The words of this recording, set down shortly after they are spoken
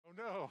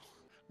no,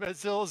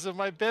 Metzilla's in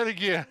my bed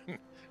again.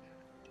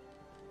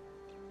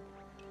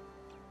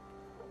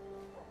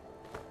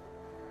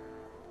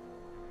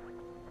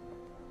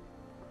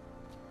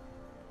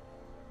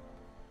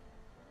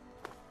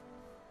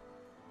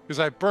 Because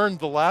I burned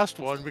the last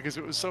one because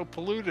it was so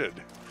polluted.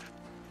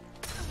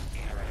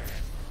 Error.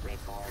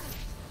 Report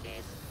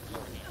this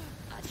unit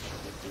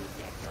attempted to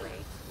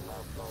decorate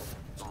local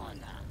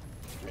fauna.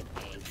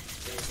 Repeat,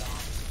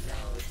 resolve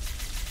node.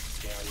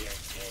 Failure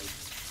is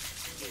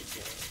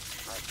major.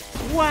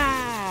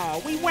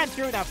 Wow! We went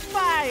through the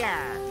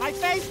fire! My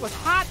face was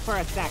hot for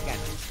a second.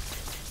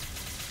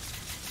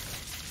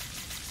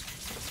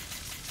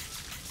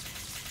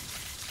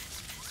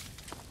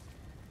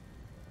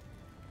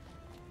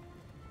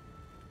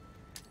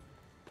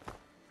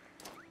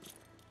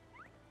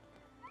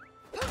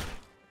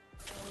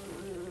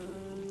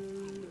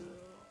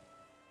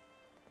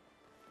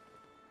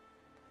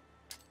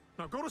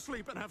 Now go to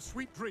sleep and have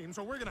sweet dreams,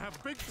 or we're gonna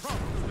have big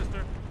problems,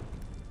 mister.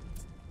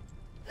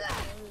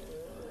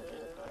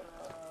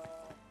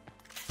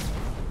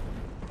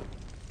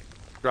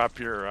 Drop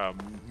your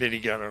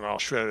minigun and I'll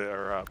shred it,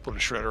 or put a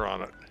shredder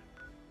on it.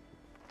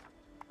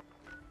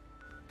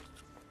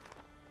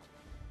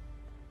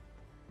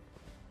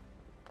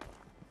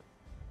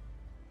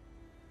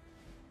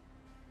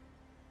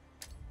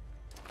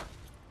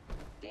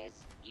 This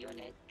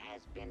unit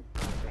has been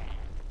programmed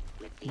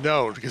with the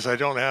No, because I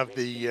don't have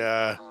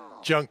the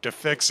junk to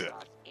fix it.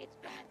 It's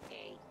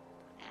a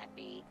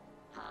happy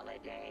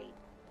holiday.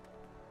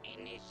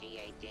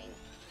 Initiating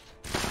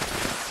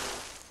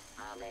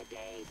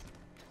holidays.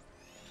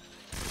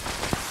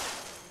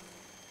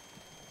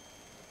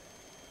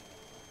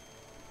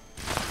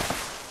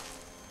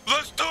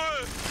 Let's do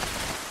it!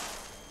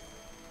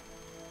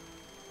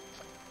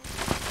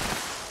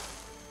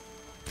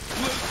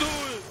 Let's do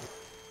it!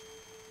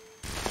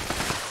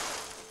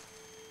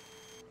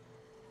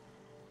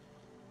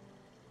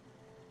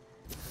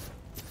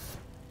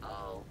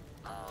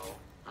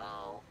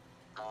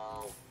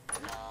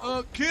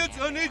 Kids,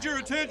 I need your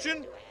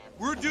attention.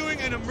 We're doing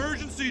an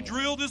emergency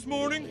drill this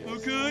morning,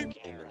 okay?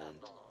 Imminent.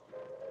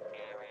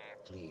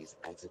 Please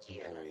exit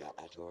the area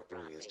at your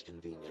earliest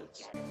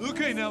convenience.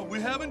 Okay, now, we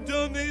haven't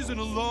done these in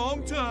a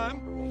long time,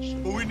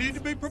 but we need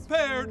to be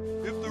prepared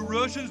if the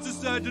Russians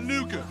decide to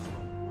nuke us.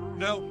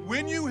 Now,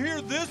 when you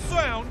hear this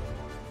sound,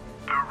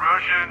 the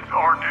Russians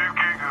are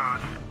nuking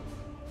us.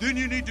 Then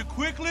you need to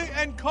quickly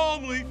and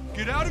calmly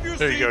get out of your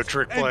There you go, seats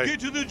trick and play. get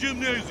to the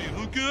gymnasium,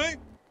 okay?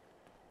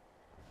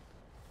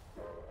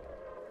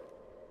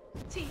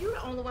 See, you're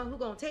the only one who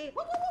gonna tell you.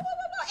 Whoa,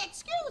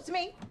 excuse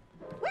me.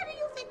 Where do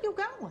you think you're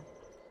going?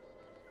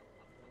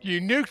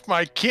 You nuked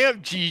my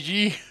camp,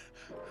 Gigi.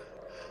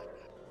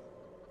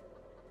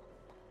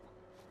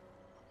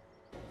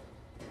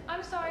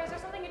 I'm sorry, is there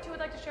something you two would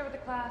like to share with the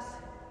class?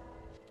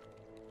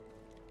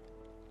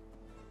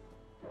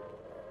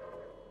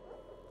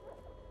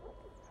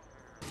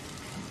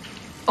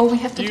 All we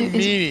have to do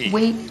meanie. is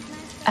wait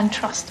and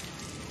trust.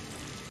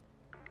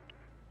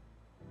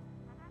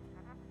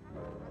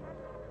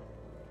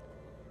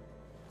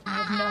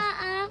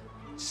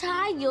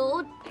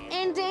 Child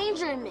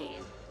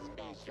endangerment.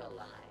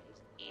 Specialized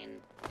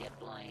in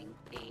deploying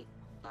the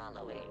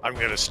following. I'm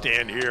gonna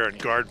stand here and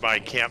guard my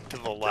camp to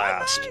the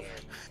last.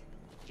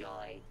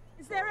 Joy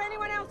Is there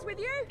anyone else with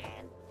you?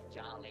 and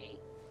jolly.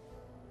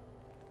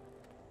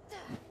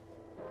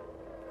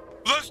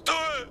 Let's do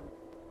it!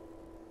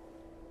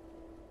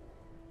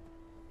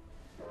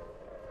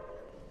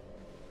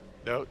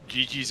 No,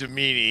 Gigi's a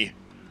meanie.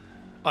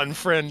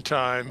 Unfriend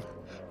time.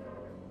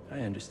 I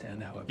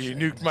understand how upset You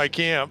nuked my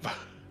camp.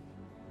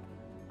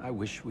 I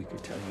wish we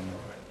could tell you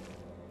more.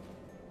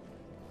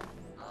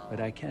 But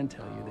I can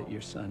tell you that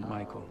your son,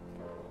 Michael,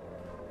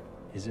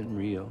 is in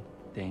real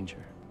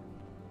danger.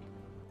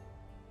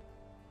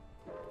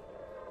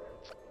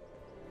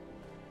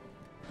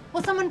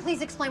 Will someone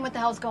please explain what the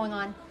hell's going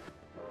on?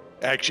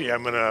 Actually,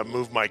 I'm gonna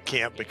move my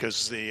camp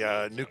because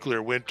the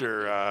nuclear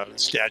winter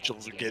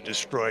statues will get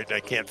destroyed and I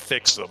can't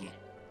fix them.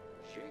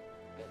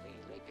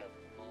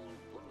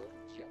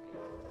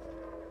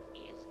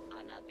 Is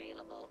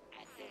unavailable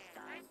at this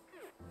time.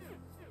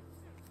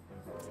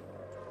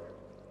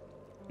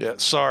 Yeah,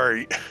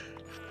 sorry.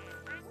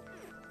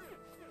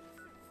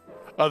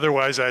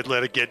 Otherwise, I'd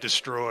let it get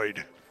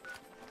destroyed.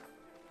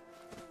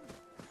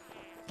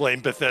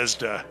 Blame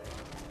Bethesda.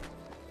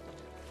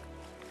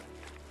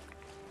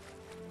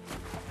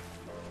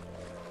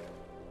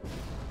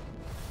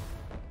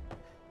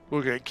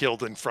 We'll get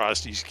killed in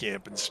Frosty's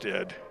camp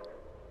instead.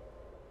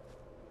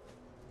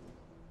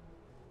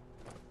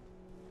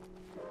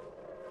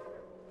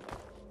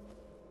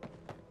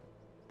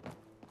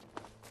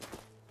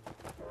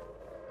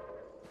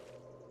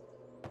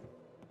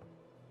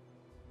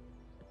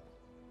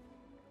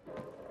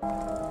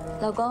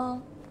 Lao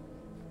公，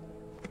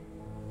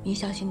你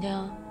小心点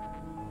啊！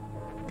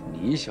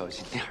你小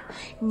心点儿。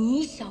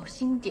你小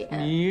心点。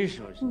你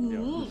小心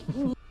点儿。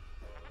你。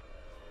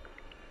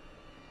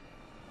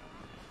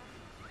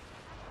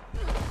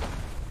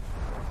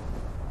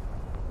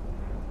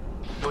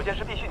有件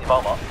事必须你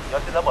帮忙。你要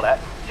现在不来，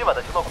今晚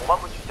的行动恐怕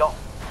会取消。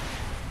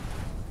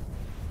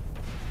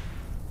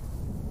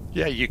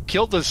 Yeah, you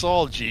killed us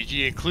all,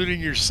 Gigi, including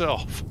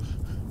yourself.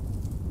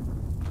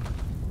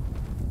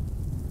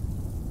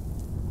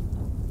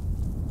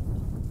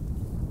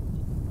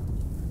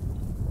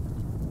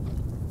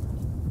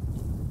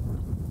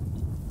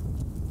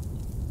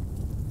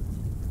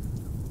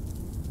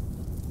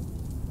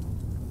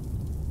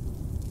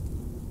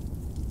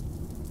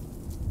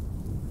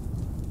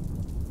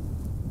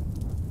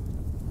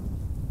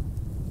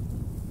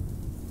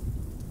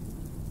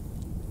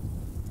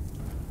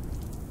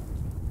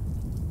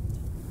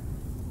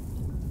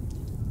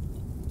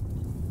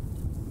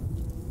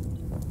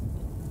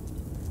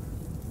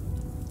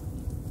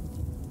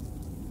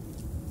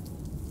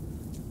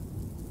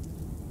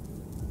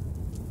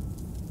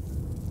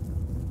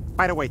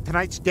 By the way,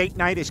 tonight's date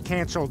night is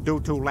canceled due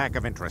to lack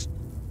of interest.